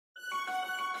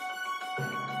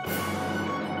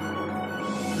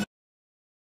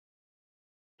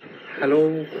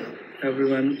Hello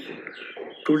everyone.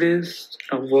 Today's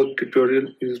work tutorial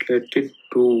is related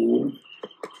to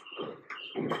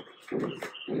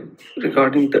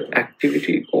regarding the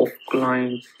activity of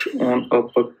client on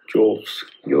Upwork jobs.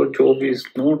 Your job is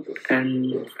not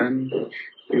end when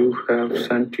you have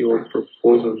sent your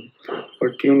proposal,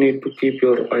 but you need to keep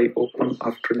your eye open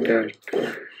after that.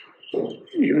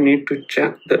 You need to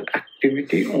check the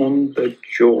activity on the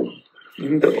job.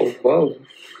 In the above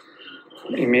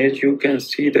image, you can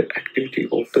see the activity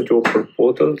of the job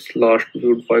proposals last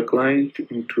viewed by client,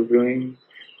 interviewing,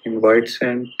 invite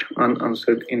sent,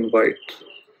 unanswered invites.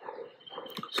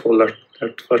 So let's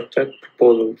first check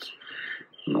proposals.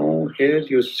 Now here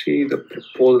you see the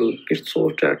proposal. It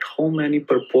shows that how many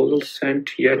proposals sent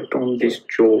yet on this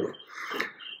job.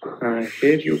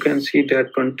 Here you can see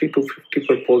that 20 to 50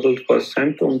 proposals were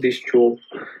sent on this job,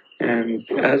 and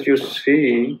as you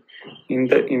see in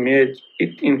the image,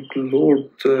 it includes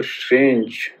the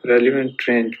range, relevant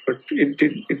range, but it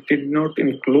did not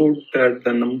include that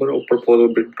the number of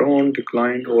proposals withdrawn,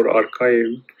 declined, or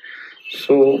archived.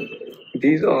 So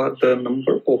these are the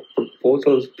number of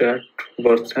proposals that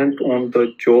were sent on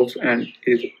the jobs and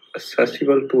is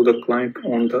accessible to the client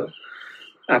on the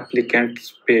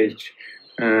applicant's page.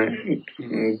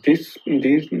 These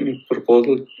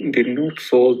proposals did not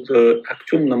show the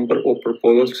actual number of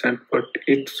proposals sent, but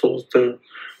it shows the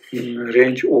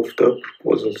range of the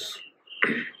proposals.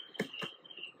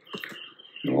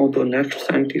 Now the next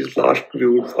sent is last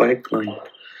viewed by client.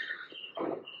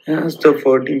 As the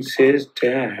wording says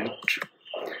that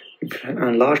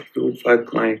last viewed by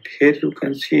client, here you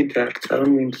can see that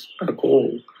 7 minutes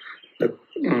ago,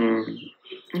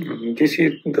 this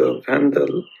is when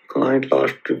the client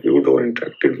last reviewed or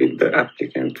interacted with the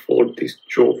applicant for this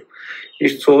job.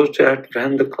 It shows that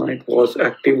when the client was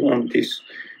active on this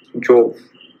job.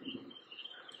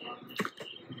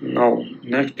 Now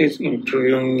next is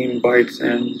interviewing invites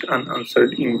and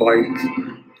unanswered invites.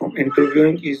 Now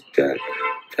interviewing is that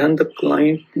when the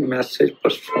client message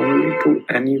personally to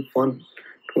anyone,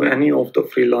 to any of the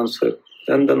freelancer,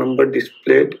 then the number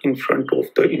displayed in front of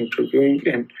the interviewing,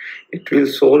 and it will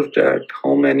show that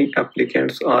how many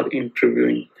applicants are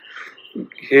interviewing.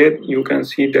 Here you can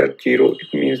see that 0.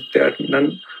 It means that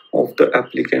none of the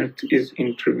applicants is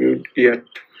interviewed yet.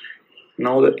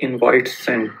 Now the invite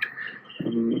sent.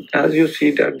 As you see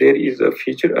that there is a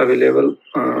feature available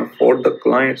for the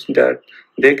clients that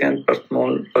they can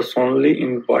personally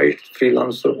invite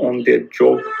freelancer on their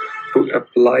job to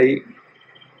apply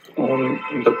on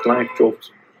the client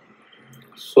jobs.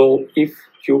 So if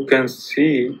you can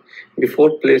see,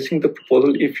 before placing the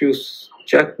proposal, if you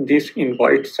check this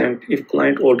invite sent, if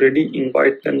client already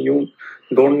invite, then you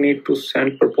don't need to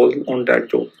send proposal on that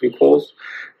job, because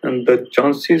the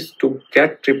chances to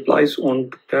get replies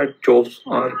on that jobs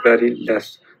are very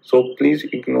less. So please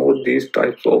ignore these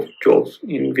types of jobs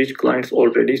in which clients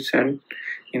already send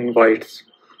invites.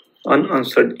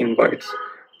 Unanswered invites.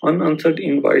 Unanswered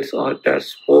invites are that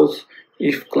suppose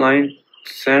if client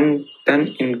send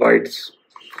 10 invites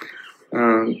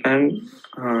and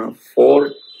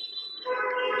 4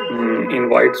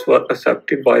 invites were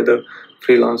accepted by the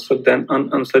freelancer, then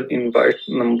unanswered invite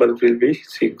number will be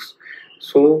 6.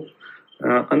 So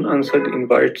unanswered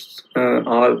invites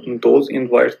are those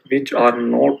invites which are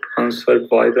not answered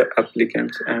by the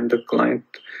applicants and the client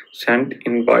sent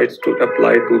invites to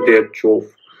apply to their job.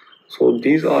 So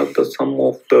these are the some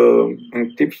of the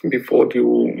tips before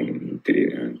you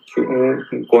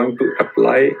going to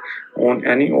apply on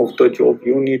any of the job.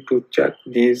 You need to check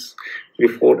these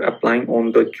before applying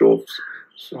on the jobs.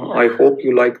 So I hope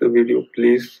you like the video.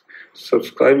 Please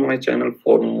subscribe my channel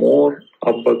for more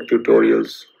Upwork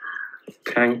tutorials.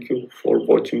 Thank you for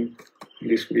watching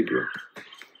this video.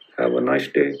 Have a nice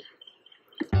day.